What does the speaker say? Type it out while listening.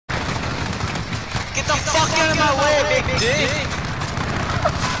Get the fuck out of my way, big dick!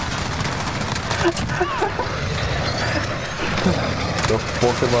 The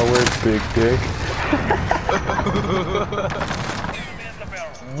fuck am I wearing, big dick?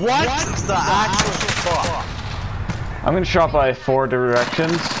 What the actual fuck? I'm gonna shot by 4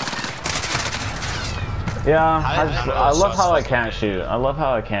 directions. Yeah, I love how I can't shoot. I love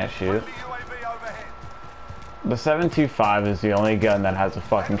how I can't shoot. The 7.25 is the only gun that has a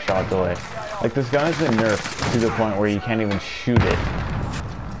fucking shot delay. Like, this gun has been nerfed to the point where you can't even shoot it.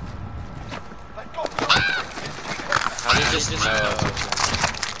 How did this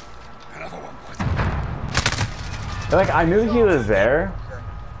Like, I knew he was there,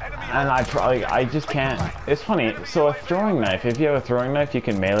 and I just can't. It's funny. So a throwing knife, if you have a throwing knife, you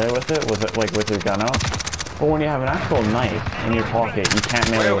can melee with it, like with your gun out. But when you have an actual knife in your pocket, you can't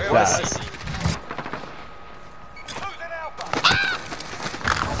melee with that.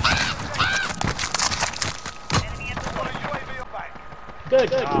 Good.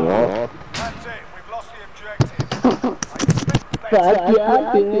 That's it. We've lost the objective. Fuck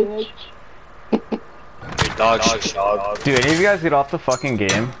yeah, bitch. Dog shit. Do any of you guys get off the fucking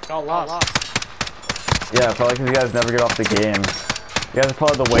game? Got lost. Yeah, I feel like you guys never get off the game. You guys are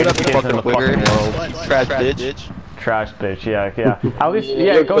probably the weirdest kids in the fucking world. Trash bitch. Trash bitch, yeah. At least,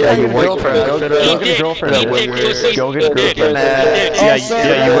 yeah, go get a girlfriend. Go get a girlfriend. Go get a girlfriend.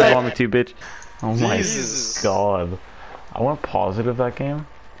 Yeah, you would want me to, bitch. Oh my god. I went positive that game?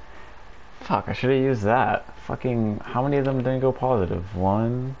 Fuck, I should have used that. Fucking, how many of them didn't go positive?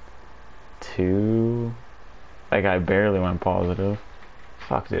 1, 2... Like, I barely went positive.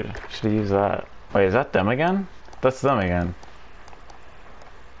 Fuck, dude. Should have used that. Wait, is that them again? That's them again.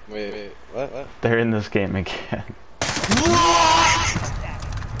 Wait, what? They're in this game again.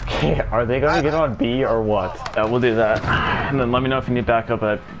 Okay, are they gonna get on B or what? We'll do that. And then let me know if you need backup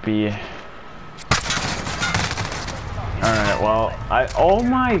at B. Alright, well, oh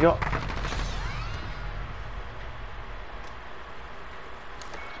my god.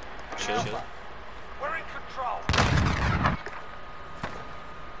 Chill. We're in control.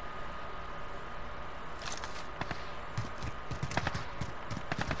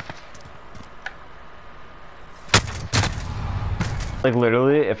 Like,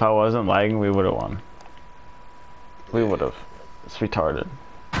 literally, if I wasn't lagging, we would have won. We would have. It's retarded.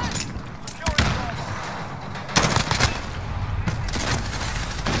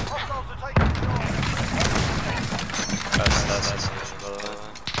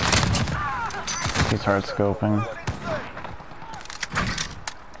 He's hard scoping.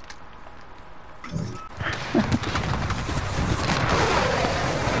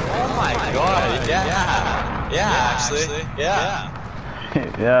 Oh my god, yeah, actually, yeah.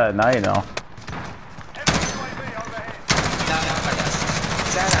 Yeah, now you know.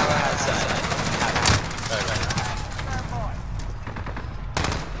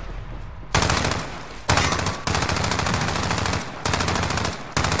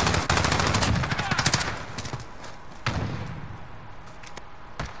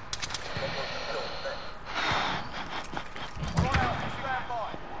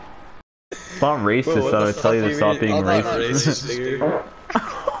 It's not racist, though. I tell you to stop being racist.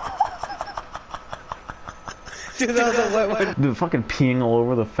 Dude, that was a wet one. Dude, fucking peeing all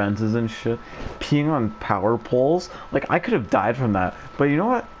over the fences and shit. Peeing on power poles. Like, I could have died from that. But you know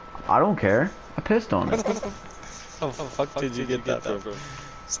what? I don't care. I pissed on it. Oh, fuck did you get that from?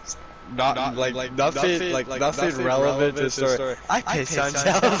 Nothing relevant to the story. I pissed on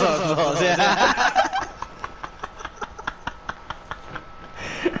telephone poles, yeah.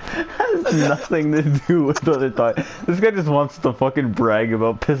 Has nothing to do with what they're talking. This guy just wants to fucking brag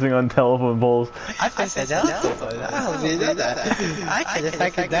about pissing on telephone poles. I pissed on telephone poles. I don't know that. I could have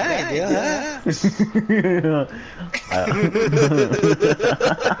fucking died,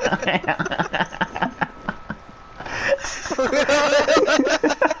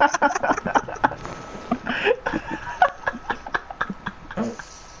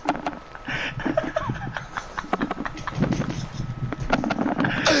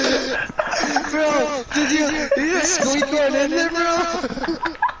 Bro, did you squeak one in there, bro?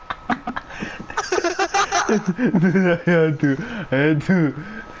 I had to.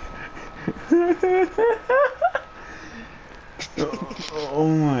 Oh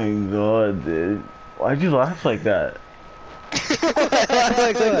my god, dude. Why'd you laugh like that?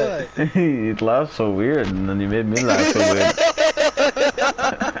 Like what? You laughed so weird, and then you made me laugh so weird.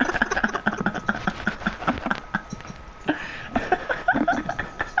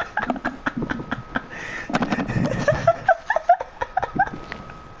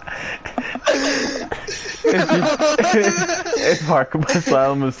 If Hark was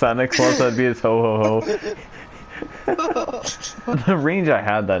Asylum of Santa Claus, that'd be his ho ho ho. The range I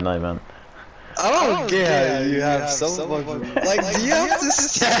had that night, man. I don't get you have so much. Like, do you have to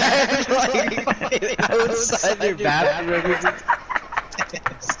stand like outside your bathroom?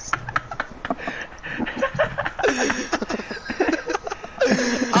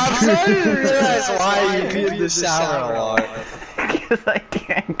 I'm starting to realize why you pee in the shower a lot. Because I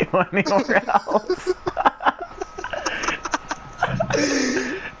can't go anywhere else.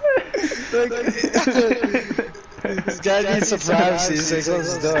 This guy needs some privacy, so he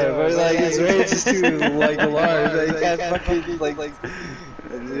closes the door. But like, his rage is too like large. Like, he can't fucking like.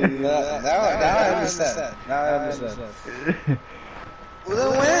 Now I understand. Now I understand. Well,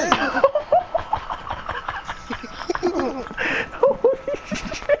 then when? Holy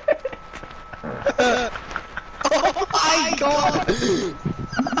shit! Oh my god!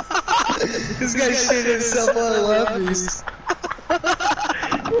 This guy shit himself on the lefties.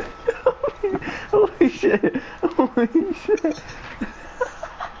 Holy shit! Holy shit!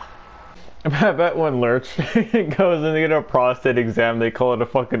 I bet when Lurch goes in to get a prostate exam, they call it a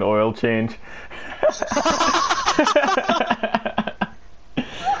fucking oil change.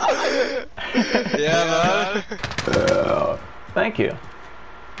 Yeah, man. Thank you.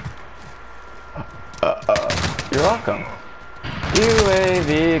 You're welcome.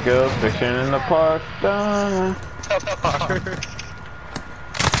 UAV go fishing in the park.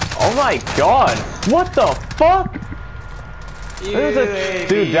 Oh my god! What the fuck? There's a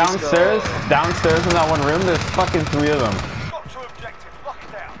dude downstairs in that one room. There's fucking 3 of them. Got 2 objectives. Lock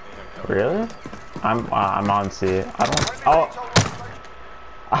it down. Really? I'm on C. I don't. Oh.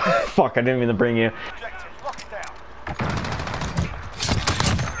 Fuck! I didn't mean to bring you. Objectives. Lock it down.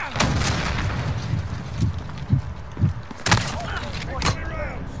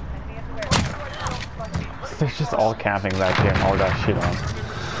 They're just all camping back here and all got shit on.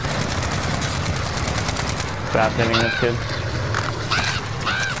 Fast hitting this kid.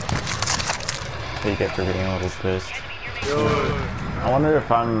 You get for getting a little pissed. I wonder if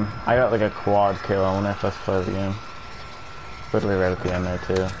I got like a quad kill. I wonder if let's play the game. Literally right at the end there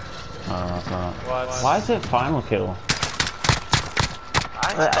too. Oh no, it's not. Why is it final kill?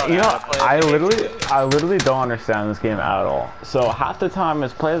 You know, I literally don't understand this game at all. So half the time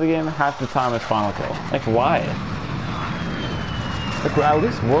is play the game, half the time is final kill. Like why? Like at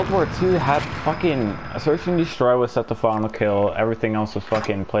least World War II had fucking search and destroy was set to final kill, everything else was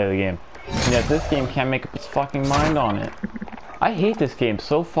fucking play the game. And yet this game can't make up its fucking mind on it. I hate this game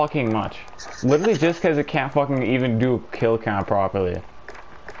so fucking much. Literally just because it can't fucking even do a kill count properly.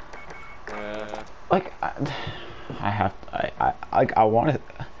 Like I want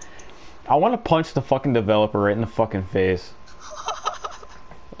to punch the fucking developer right in the fucking face.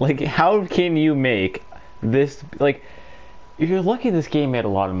 Like, how can you make this, like, you're lucky this game made a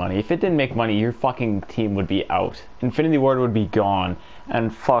lot of money. If it didn't make money, your fucking team would be out. Infinity Ward would be gone.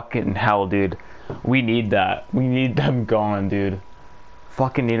 And fucking hell, dude. We need that. We need them gone, dude.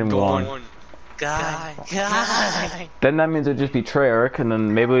 Fucking need them gone. God. Then that means it'd just be Treyarch, and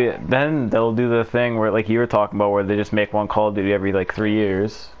then maybe then they'll do the thing where, like you were talking about, where they just make one Call of Duty every like 3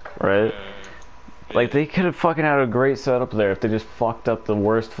 years, right? Like they could have fucking had a great setup there if they just fucked up the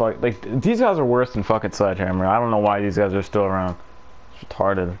worst like these guys are worse than fucking Sledgehammer. I don't know why these guys are still around. It's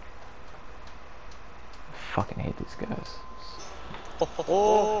retarded. I fucking hate these guys.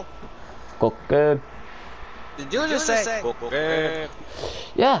 Oh. Go good. Did you just say go good?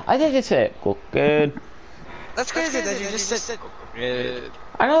 Yeah, I did just say it. Go good. That's crazy that you just said go good.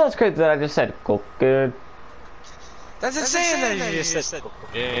 I know that's crazy that I just said go good. That's insane that you just said go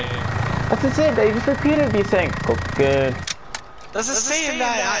good. That's insane that you just repeated me saying go good. That's insane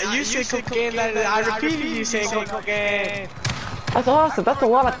that you say cocaine that I repeated you saying cocaine. That's awesome. That's a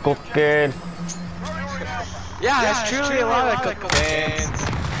lot of cocaine. Yeah, that's truly a lot of cocaine.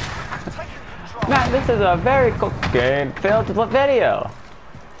 Man, this is a very cocaine filled video.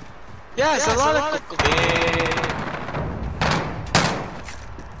 Yeah, it's a lot of cocaine.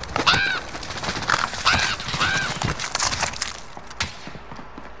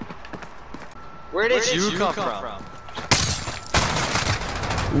 Where did you come from?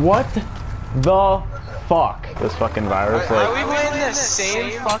 What the fuck? This fucking virus, Are we playing the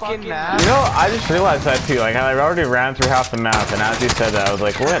same fucking map? You know, I just realized that too. Like, I already ran through half the map, and as you said that, I was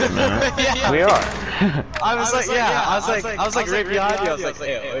like, wait a minute. Yeah. We are. I was like, yeah, I was like right behind you. I was like,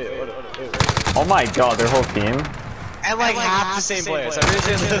 hey. Oh my god, their whole team. And like half the same players. I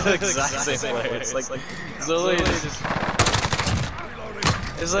really did the exact same players. Like, it's literally just.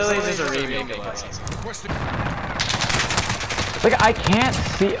 It's literally just a remake of us. Like, I can't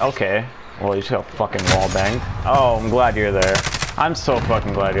see. Okay. Well, you just got fucking wall banged. Oh, I'm glad you're there. I'm so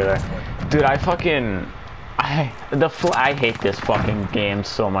fucking glad you're there. Dude, I hate this fucking game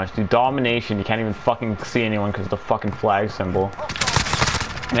so much. Dude, domination, you can't even fucking see anyone because of the fucking flag symbol.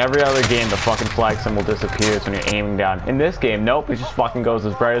 In every other game, the fucking flag symbol disappears when you're aiming down. In this game, nope, it just fucking goes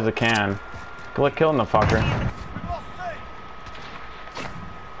as bright as it can. Good luck killing the fucker.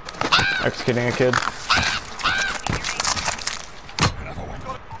 Executing a kid.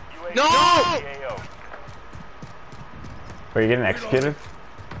 No! Are you getting executed?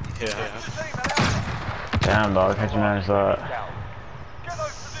 Yeah. Damn, dog, how'd you manage that?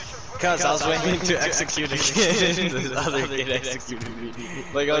 Because I was waiting to execute a kid, and the other kid executed me.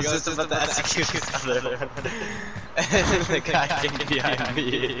 Like, I was just about to execute this other one. And then the guy came behind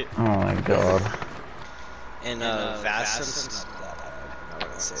me. Oh my god. And, Vassant's not that bad. I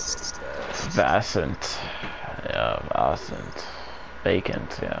wouldn't say it's bad. Vassant. Yeah, Vassant.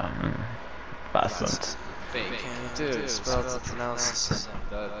 Vacant, yeah. Vassant. Dude, it's spelled to pronounce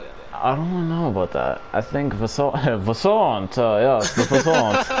I don't know about that. I think Vassant, yes, the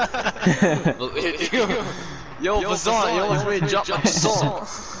Vassant. Yo, Vassant, you always ready to drop my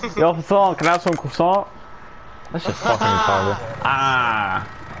Vassant. Yo, Vassant, can I have some croissant? That's just fucking retarded. Ah!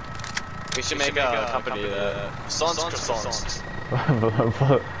 We should make a company, Vassant's Croissants.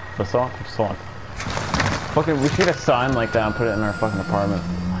 Vassant croissant. Fucking, we should get a sign like that and put it in our fucking apartment.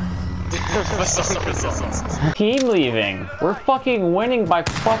 Team leaving. We're fucking winning by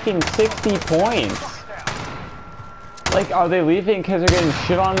fucking 60 points. Like, are they leaving because they're getting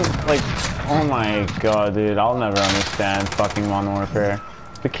shit on? Like, oh my god, dude. I'll never understand fucking Modern Warfare.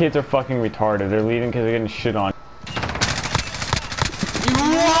 The kids are fucking retarded. They're leaving because they're getting shit on.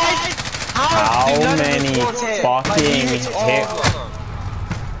 What? How many fucking hits?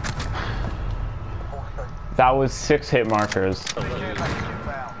 That was 6 hit markers.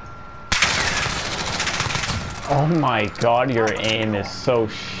 Oh my god, your aim is so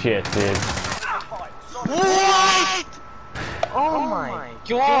shit, dude. What? Oh my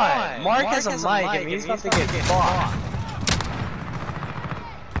god! Mark has a mic and he's about to get fucked.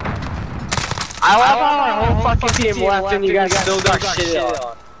 I love how our whole fucking team left and you guys still got shit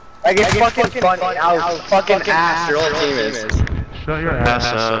on. Like, it's fucking funny how fucking ass your whole team is. Shut your ass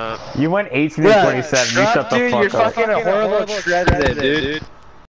up. You went 18 to 27. You shut the fuck up. Dude, you're fucking a horrible shredder, dude.